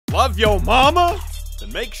Love yo mama?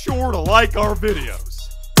 Then make sure to like our videos.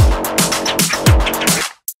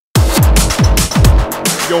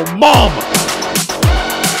 Yo mama!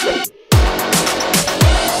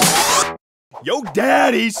 Yo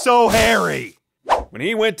daddy's so hairy! When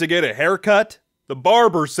he went to get a haircut, the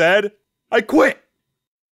barber said, I quit!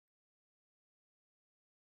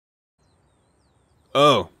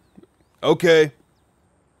 Oh, okay.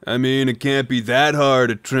 I mean, it can't be that hard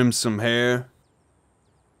to trim some hair.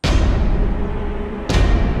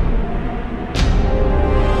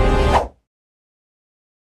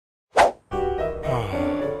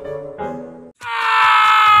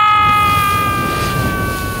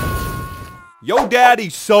 Yo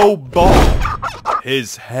daddy's so bald,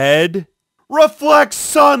 his head reflects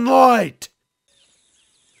sunlight!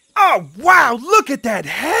 Oh wow, look at that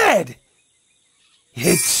head!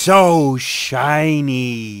 It's so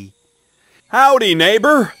shiny. Howdy,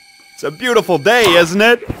 neighbor. It's a beautiful day, isn't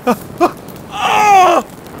it? Oh,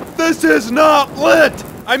 this is not lit!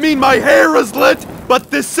 I mean, my hair is lit, but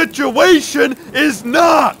this situation is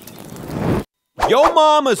not! Yo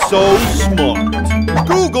mama's so smart.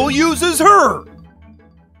 Google uses her!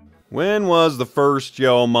 When was the first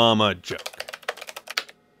yo mama joke?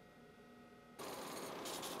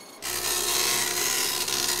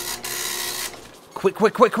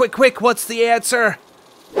 Quick, what's the answer?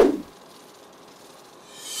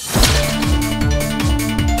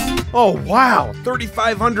 Oh wow,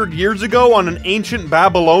 3,500 years ago on an ancient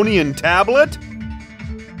Babylonian tablet?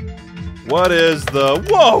 What is the...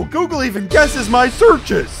 Whoa, Google even guesses my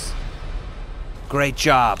searches! Great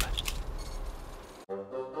job.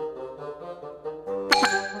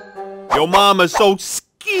 Yo mama's so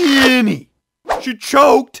skinny! She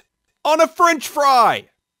choked on a French fry!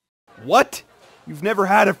 What? You've never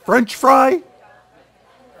had a French fry?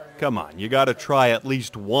 Come on, you gotta try at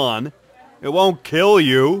least one. It won't kill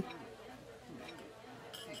you.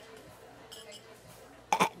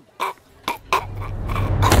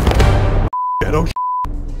 Ghetto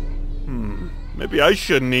maybe I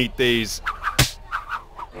shouldn't eat these.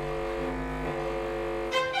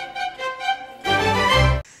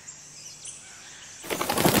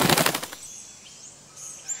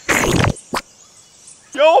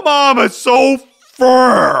 Yo mama's so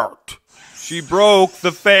fat! She broke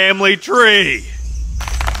the family tree!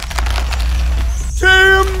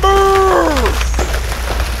 Timber!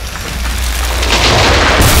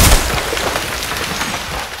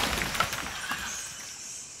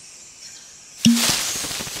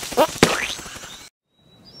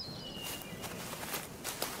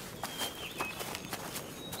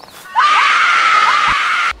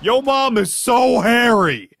 Yo mom is so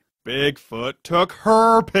hairy! Bigfoot took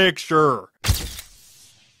her picture.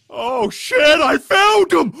 Oh shit, I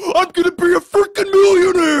found him! I'm gonna be a freaking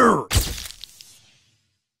millionaire!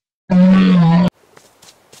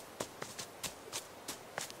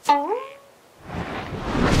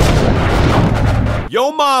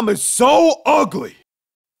 Yo mom is so ugly!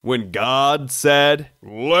 When God said,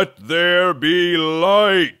 "Let there be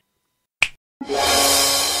light,"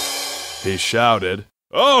 he shouted,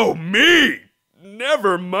 "Oh, me!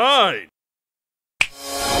 Never mind!"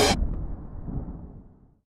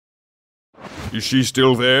 Is she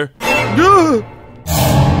still there?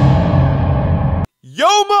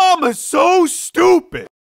 Yo mama's so stupid!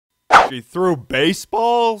 She threw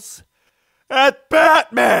baseballs at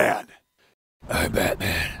Batman! I'm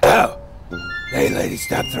Batman. Ow! Hey lady,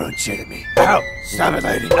 stop throwing shit at me. Ow! Stop it,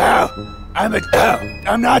 lady. Ow!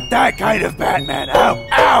 I'm not that kind of Batman. Ow!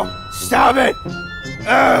 Ow! Stop it!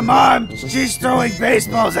 Mom, she's throwing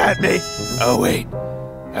baseballs at me. Oh wait,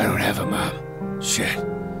 I don't have a mom. Shit.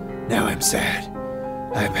 Now I'm sad.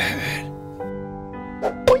 I'm Batman.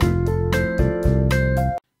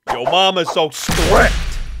 Yo mama's so strict!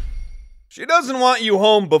 She doesn't want you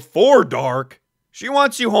home before dark. She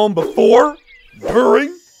wants you home before,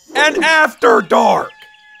 during, and after dark!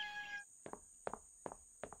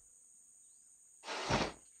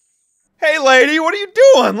 Hey lady, what are you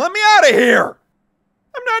doing? Let me out of here!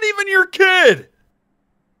 I'm not even your kid!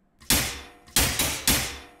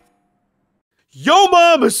 Yo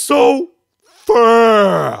mom is so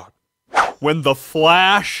fat! When the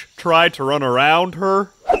Flash tried to run around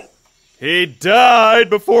her, he died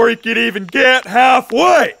before he could even get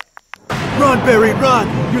halfway! Run, Barry, run!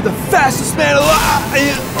 You're the fastest man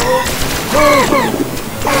alive!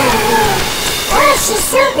 Flash is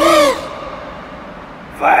so big!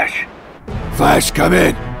 Flash! Flash, come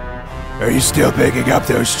in! Are you still picking up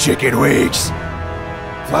those chicken wings?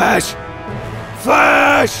 Flash!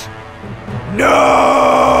 Flash! No!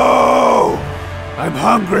 I'm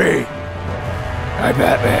hungry! I'm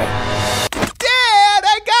Batman. Dad,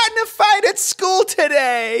 I got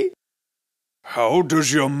Daddy! How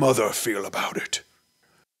does your mother feel about it?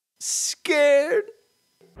 Scared?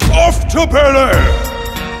 Off to Bel Air!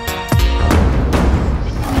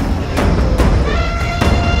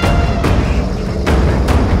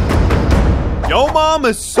 Yo mom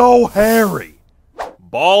is so hairy.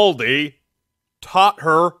 Baldy taught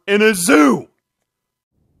her in a zoo.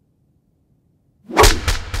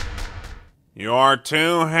 You're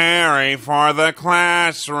too hairy for the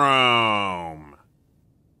classroom.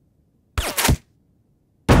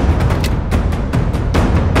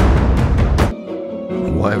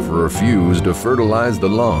 Wife refused to fertilize the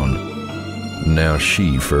lawn. Now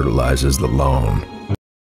she fertilizes the lawn.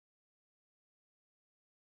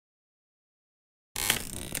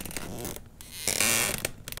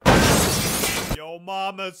 Yo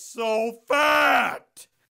mama's so fat!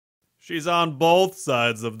 She's on both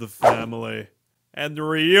sides of the family. And the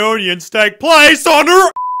reunions take place on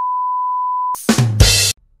her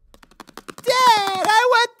Dad, I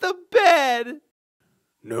wet the bed!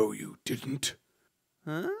 No, you didn't.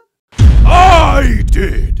 Huh? I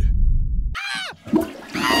did!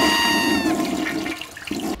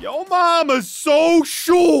 Yo mama's so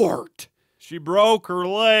short! She broke her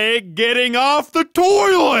leg getting off the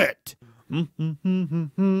toilet!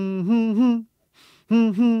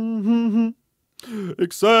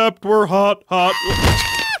 Except we're hot.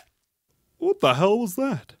 What the hell was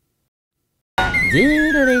that?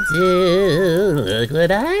 Do-do-do-do, look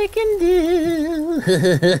what I can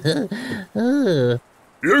do.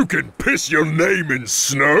 You can piss your name in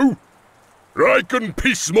snow. I can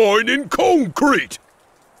piss mine in concrete.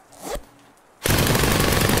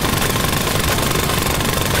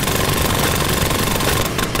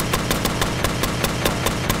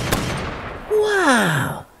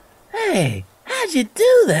 Wow. Hey, how'd you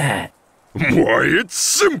do that? Why, it's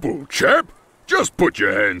simple, chap. Just put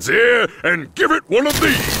your hands here and give it one of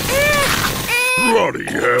these. Bloody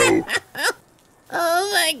hell.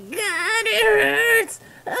 Oh my God, it hurts.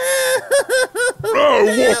 Oh,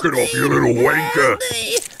 walk it off, you little wanker.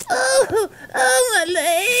 Oh, my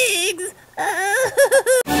legs.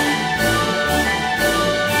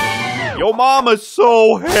 Yo mama's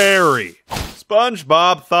so hairy.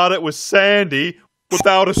 SpongeBob thought it was Sandy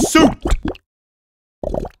without a suit.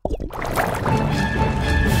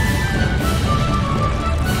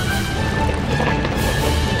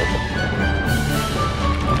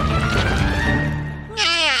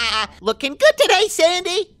 Looking good today,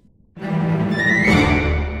 Sandy.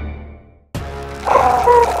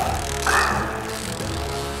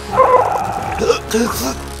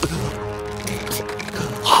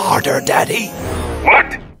 Harder, Daddy.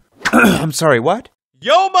 What? I'm sorry, what?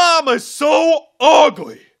 Yo mama's so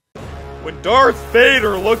ugly. When Darth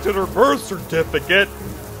Vader looked at her birth certificate,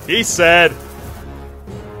 he said,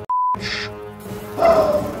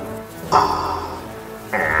 I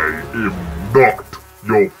am not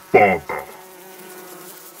your father.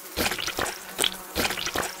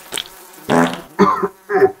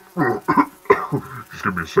 Just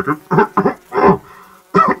give me a second.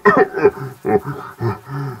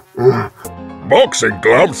 Boxing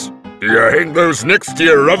gloves? Do you hang those next to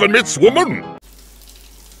your oven mitts, woman?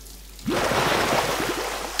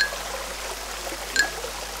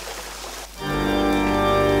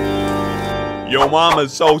 Yo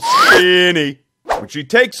mama's so skinny. When she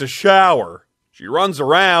takes a shower, she runs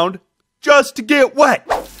around just to get wet.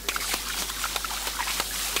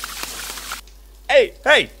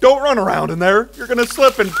 Hey, don't run around in there. You're gonna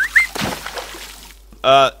slip and...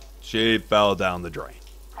 she fell down the drain.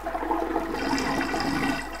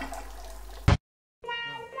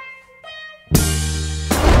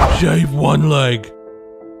 Shave one leg.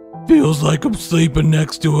 Feels like I'm sleeping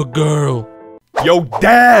next to a girl. Yo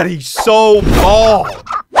daddy's so bald.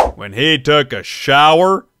 When he took a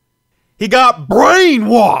shower, he got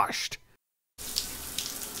brainwashed.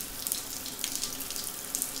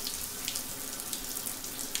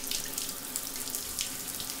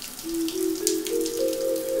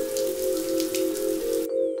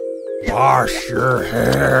 Wash your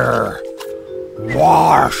hair.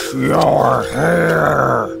 Wash your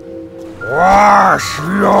hair. Wash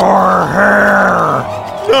your hair.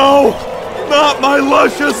 No, not my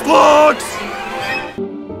luscious locks.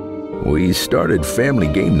 We started family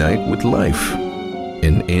game night with life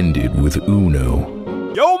and ended with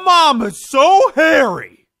Uno. Yo mama's so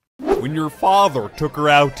hairy. When your father took her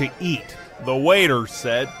out to eat, the waiter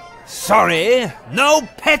said, Sorry, no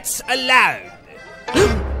pets allowed.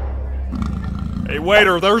 "Hey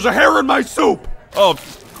waiter, there's a hair in my soup." Oh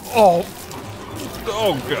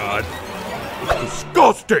God.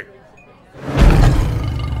 Disgusting.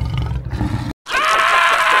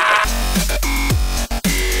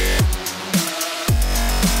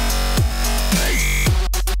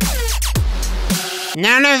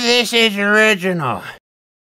 None of this is original.